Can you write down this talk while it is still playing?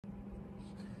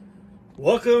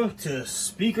Welcome to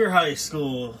Speaker High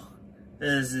School,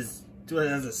 as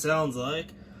it sounds like.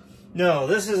 No,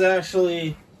 this is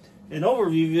actually an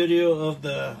overview video of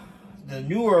the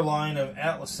newer line of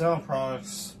Atlas sound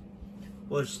products,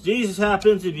 which these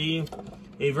happen to be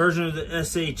a version of the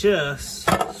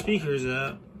SHS speakers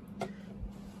that.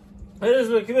 There's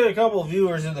been a couple of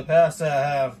viewers in the past that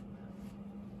have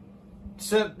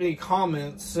sent me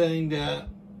comments saying that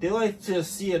they like to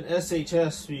see an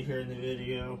SHS speaker in the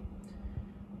video.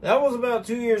 That was about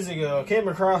 2 years ago. I came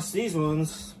across these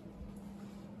ones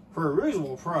for a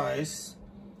reasonable price,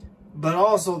 but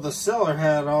also the seller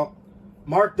had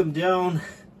marked them down,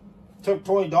 took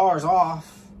 $20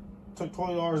 off,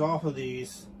 of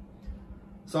these.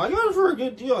 So I got it for a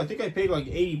good deal. I think I paid like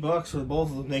 80 bucks for both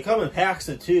of them. They come in packs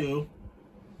of 2.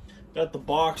 Got the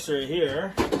box right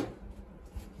here.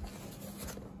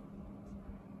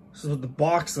 This is what the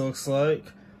box looks like.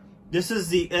 This is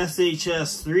the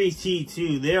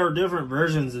SHS-3T2. There are different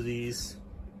versions of these.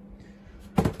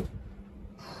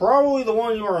 Probably the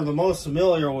one you are the most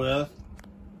familiar with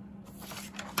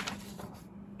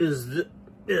is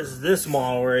this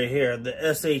model right here, the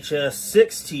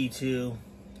SHS-3T2.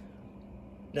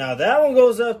 Now that one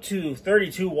goes up to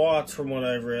 32 watts from what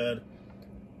I've read.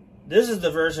 This is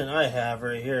the version I have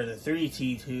right here, the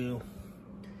 3T2.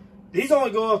 These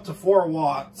only go up to 4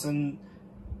 watts, and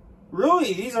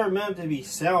really, these are meant to be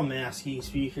sound masking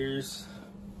speakers,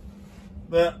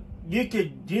 but you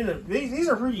could do these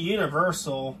are pretty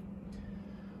universal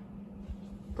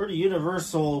with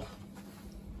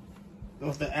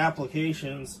the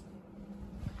applications.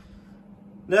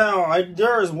 Now,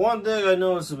 there is one thing I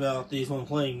noticed about these when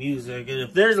playing music, and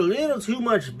if there's a little too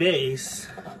much bass,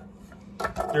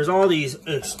 there's all these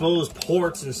exposed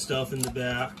ports and stuff in the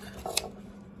back.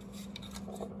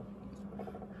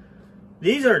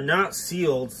 These are not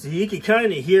sealed, so you can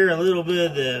kind of hear a little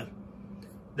bit of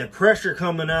the pressure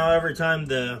coming out every time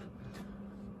the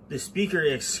speaker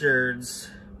extrudes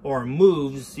or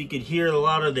moves. You could hear a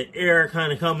lot of the air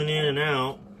kind of coming in and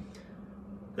out.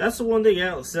 That's the one thing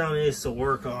Atlas Sound needs to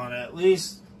work on, at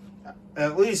least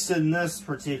in this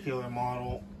particular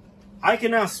model. I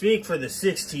cannot speak for the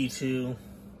 6T2.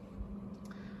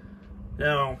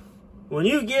 Now, when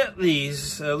you get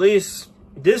these, at least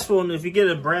this one, if you get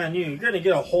it brand new, you're going to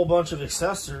get a whole bunch of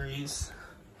accessories.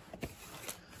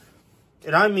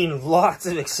 And I mean lots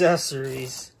of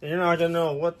accessories. And you're not going to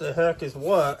know what the heck is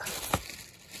what.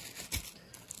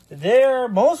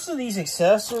 Most of these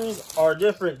accessories are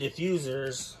different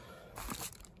diffusers.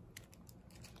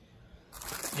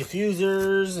 And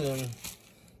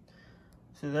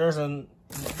so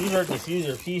these are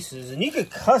diffuser pieces. And you could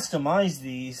customize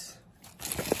these.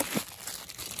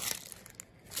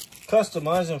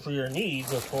 Customize them for your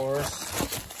needs, of course.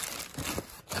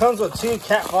 Comes with 2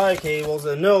 Cat5 cables,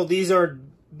 and no, these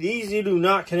you do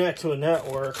not connect to a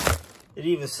network. It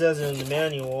even says it in the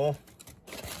manual.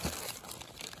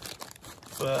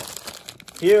 But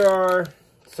here are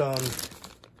some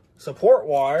support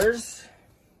wires,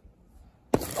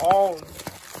 all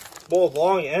both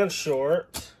long and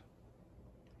short.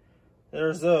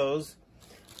 There's those.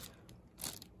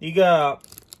 These are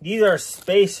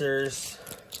spacers.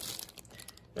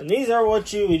 And these are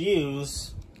what you would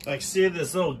use. Like, see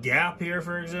this little gap here,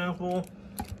 for example?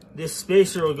 This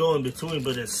spacer will go in between,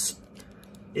 but it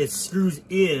screws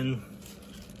in.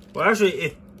 Well,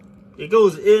 actually, it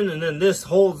goes in, and then this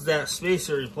holds that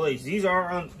spacer in place. These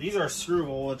are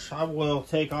screwable, which I will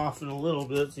take off in a little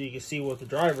bit so you can see what the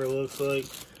driver looks like.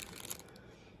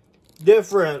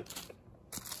 Different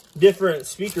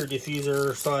speaker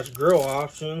diffuser / grill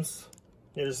options.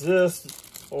 There's this,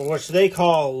 or which they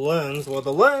call lens. Well,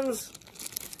 the lens,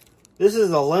 this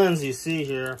is the lens you see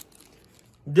here.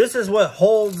 This is what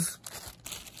holds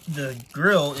the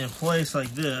grill in place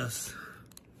like this.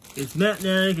 It's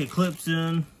magnetic, it clips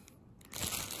in.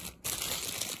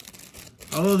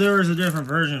 Although there is a different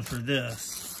version for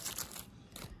this.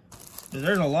 But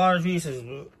there's a lot of pieces.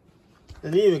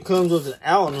 It even comes with an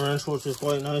Allen wrench, which is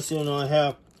quite nice. You know, I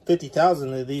have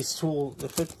 50,000 of these tools.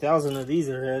 50,000 of these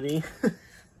already.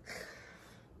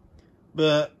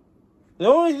 But the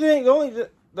only thing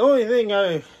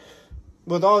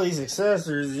with all these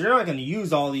accessories, you're not going to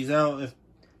use all these out. If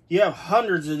you have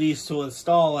hundreds of these to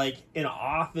install, like in an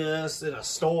office, in a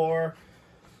store,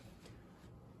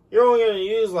 you're only going to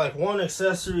use like 1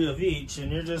 accessory of each,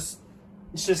 and it's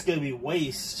just going to be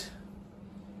waste.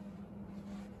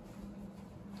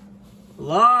 A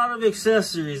lot of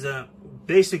accessories that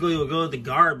basically will go to the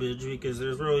garbage because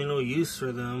there's really no use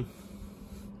for them.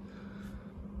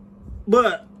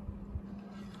 But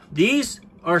these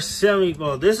are 70,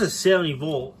 well, this is 70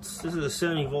 volts. This is a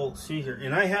 70 volt speaker.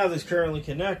 And I have this currently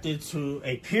connected to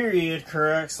a period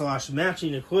correct /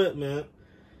 matching equipment,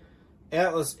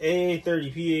 Atlas IED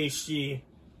SHS-3T2,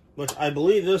 which I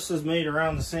believe this is made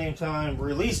around the same time,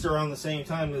 released around the same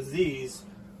time as these.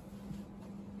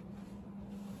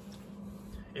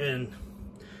 And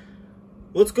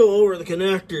let's go over the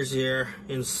connectors here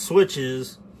and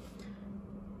switches.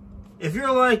 If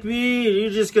you're like me and you're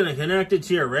just going to connect it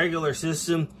to your regular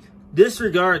system,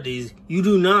 disregard these. You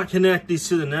do not connect these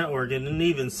to the network. And it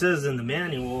even says in the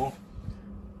manual,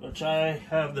 which I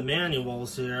have the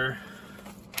manuals here.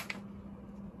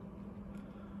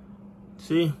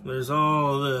 See, there's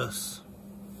all of this.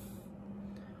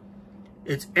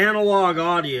 It's analog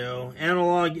audio,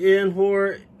 analog in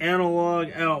port,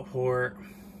 analog out port.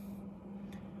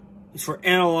 It's for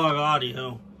analog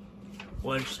audio.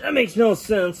 Which, that makes no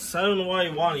sense. I don't know why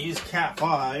you want to use Cat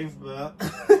 5, but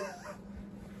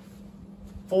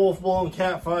full-blown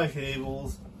Cat 5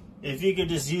 cables. If you could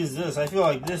just use this, I feel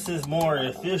like this is more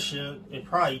efficient and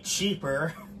probably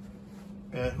cheaper.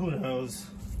 Who knows?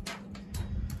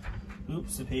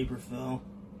 Oops, the paper fell.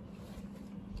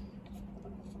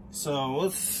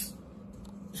 So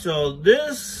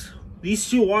these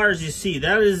two wires you see,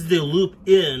 that is the loop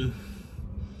in,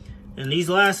 and these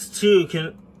last two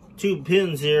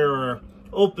pins here, or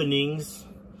openings,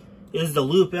 is the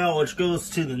loop out, which goes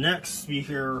to the next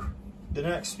speaker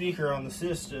on the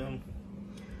system.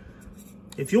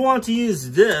 If you want to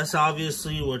use this,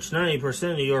 obviously, which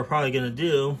 90% of you are probably going to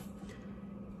do,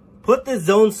 put the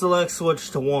zone select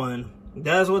switch to 1.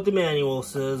 That's what the manual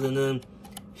says. And then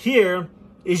here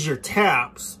is your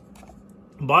taps.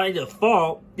 By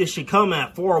default, it should come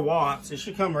at 4 watts. It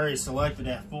should come already selected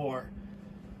at 4.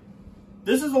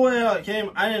 This is the way it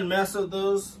came. I didn't mess with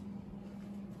those,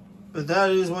 but that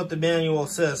is what the manual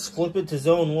says. Flip it to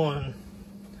zone 1.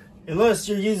 Unless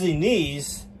you're using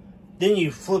these, then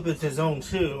you flip it to zone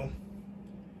 2.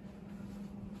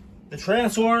 The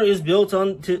transformer is built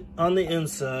on the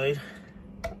inside.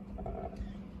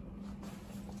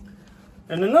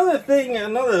 And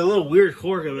another little weird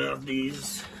quirk about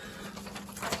these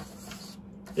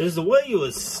is the way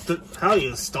how you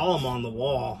install them on the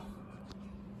wall.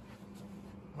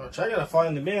 Which I gotta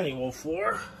find the manual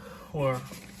for, or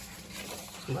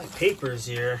my papers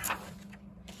here.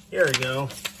 Here we go.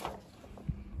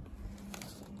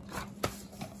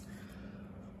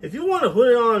 If you want to put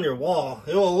it on your wall,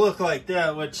 it will look like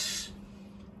that, which,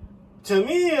 to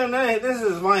me, and this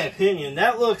is my opinion,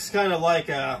 that looks kind of like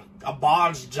a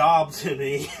bodged job to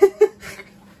me.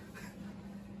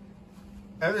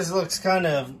 That just looks kind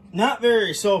of not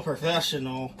very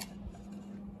professional.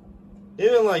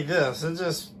 Even like this, that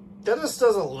just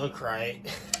doesn't look right.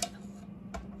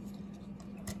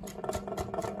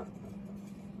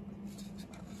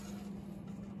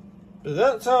 But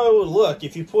that's how it would look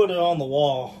if you put it on the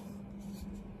wall.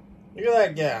 Look at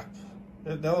that gap.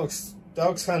 That looks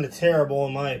kind of terrible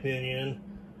in my opinion.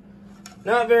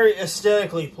 Not very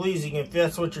aesthetically pleasing if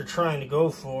that's what you're trying to go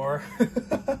for.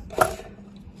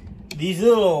 These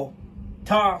little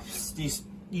tops, these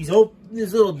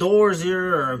little doors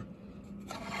here are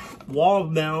wall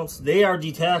mounts. They are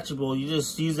detachable. You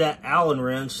just use that Allen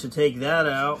wrench to take that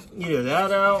out, either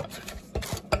that out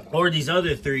or these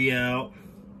other 3 out.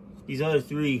 These other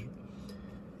 3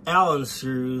 Allen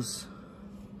screws.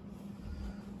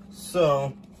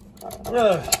 So I'm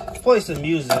gonna play some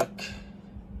music.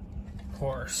 Of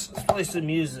course, let's play some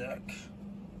music.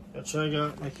 Which I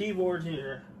got my keyboard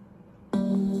here.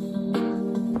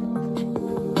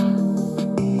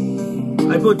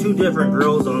 I put 2 different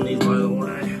grills on these, by the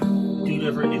way. 2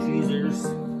 different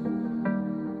diffusers.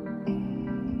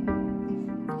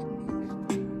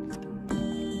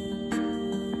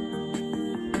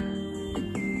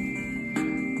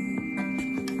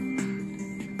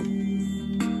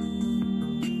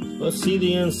 Let's see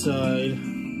the inside.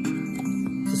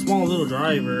 It's a small little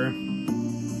driver.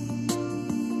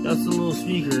 That's the little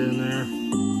speaker in there.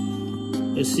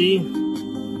 You see?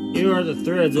 Here are the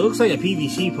threads. It looks like a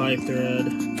PVC pipe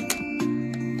thread.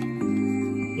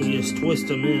 You just twist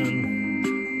them in.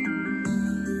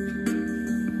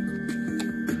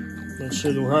 And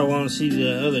should we probably want to see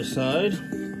the other side.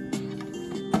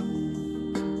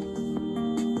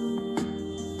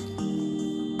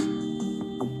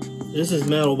 This is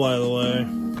metal, by the way.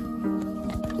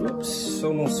 Oops,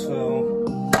 almost fell.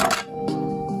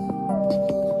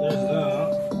 There's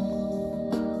that.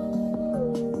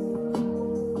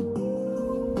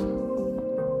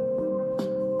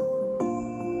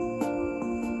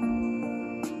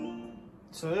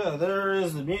 So yeah, there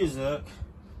is the music.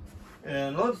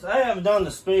 And I haven't done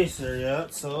the spacer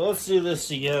yet, so let's do this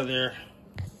together.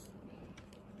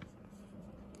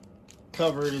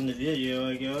 Covered in the video,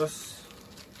 I guess.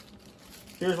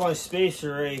 Here's my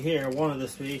spacer right here, one of the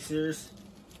spacers.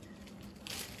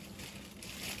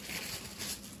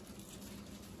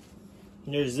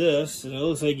 And there's this, and it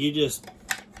looks like you just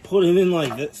put him in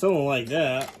like that, something like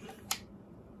that.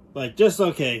 Like just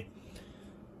okay.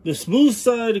 The smooth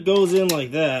side goes in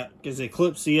like that because it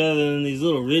clips together and these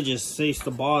little ridges face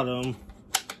the bottom.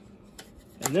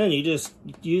 And then you just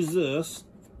use this,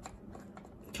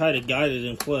 kind of guide it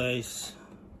in place.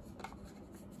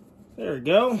 There we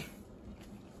go.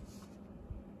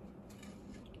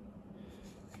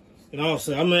 And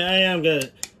also, I am going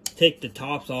to take the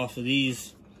tops off of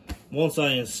these once I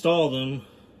install them.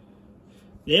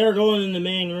 They are going in the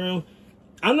main room.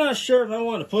 I'm not sure if I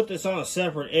want to put this on a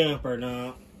separate amp or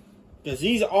not, because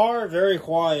these are very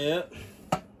quiet.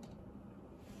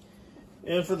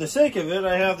 And for the sake of it,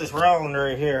 I have this Roland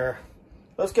right here.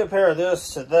 Let's compare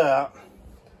this to that.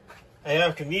 I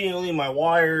have conveniently my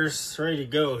wires ready to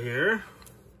go here.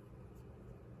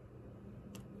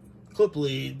 Clip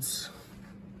leads.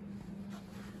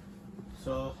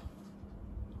 So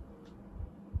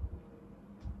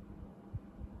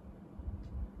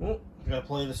I gotta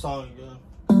play the song again.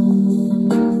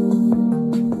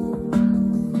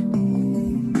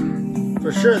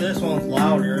 For sure this one's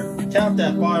louder. Tapped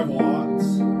at 5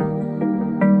 watts.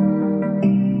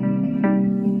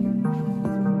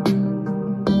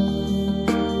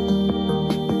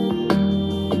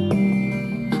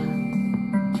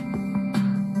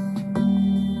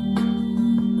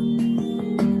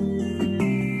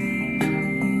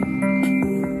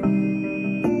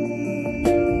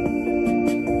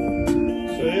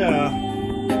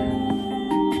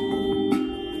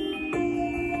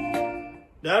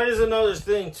 That is another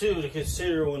thing too to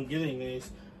consider when getting these.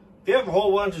 If you have a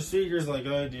whole bunch of speakers like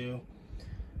I do,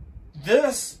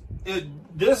 this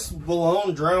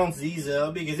alone drowns these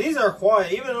out, because these are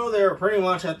quiet even though they're pretty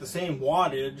much at the same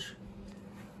wattage.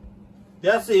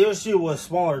 That's the issue with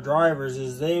smaller drivers,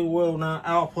 is they will not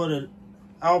output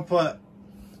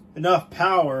enough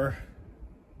power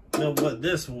than what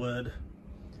this would.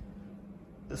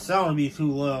 The sound would be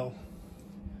too low.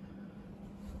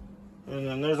 And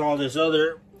then there's all this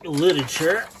other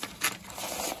literature.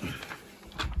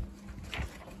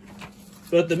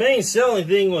 But the main selling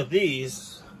thing with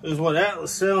these is what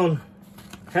Atlas Sound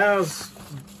has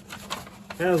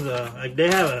they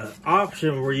have an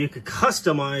option where you could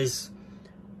customize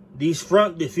these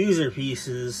front diffuser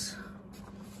pieces.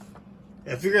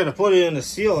 If you're gonna put it in the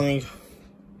ceiling,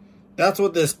 that's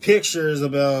what this picture is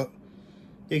about.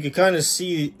 You can kind of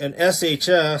see an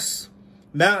SHS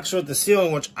match with the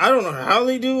ceiling, which I don't know how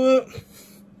they do it,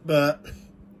 but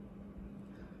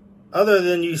other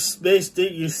than you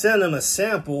send them a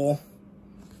sample.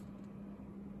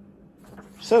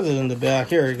 It says it in the back.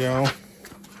 Here we go.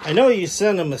 I know you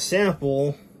send them a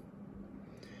sample,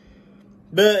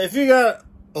 but if you got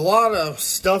a lot of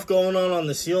stuff going on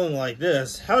the ceiling like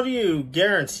this, how do you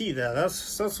guarantee that?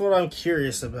 That's what I'm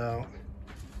curious about.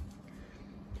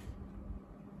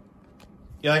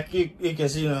 Yeah,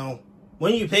 because you know,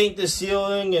 when you paint the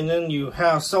ceiling and then you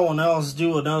have someone else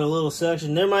do another little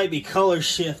section, there might be color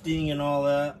shifting and all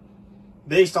that.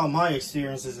 Based on my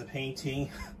experiences of painting,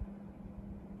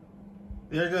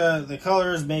 the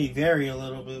colors may vary a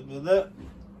little bit, but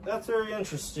that's very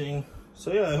interesting.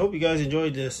 So yeah, I hope you guys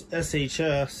enjoyed this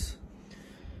SHS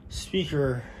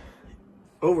speaker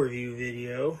overview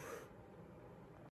video.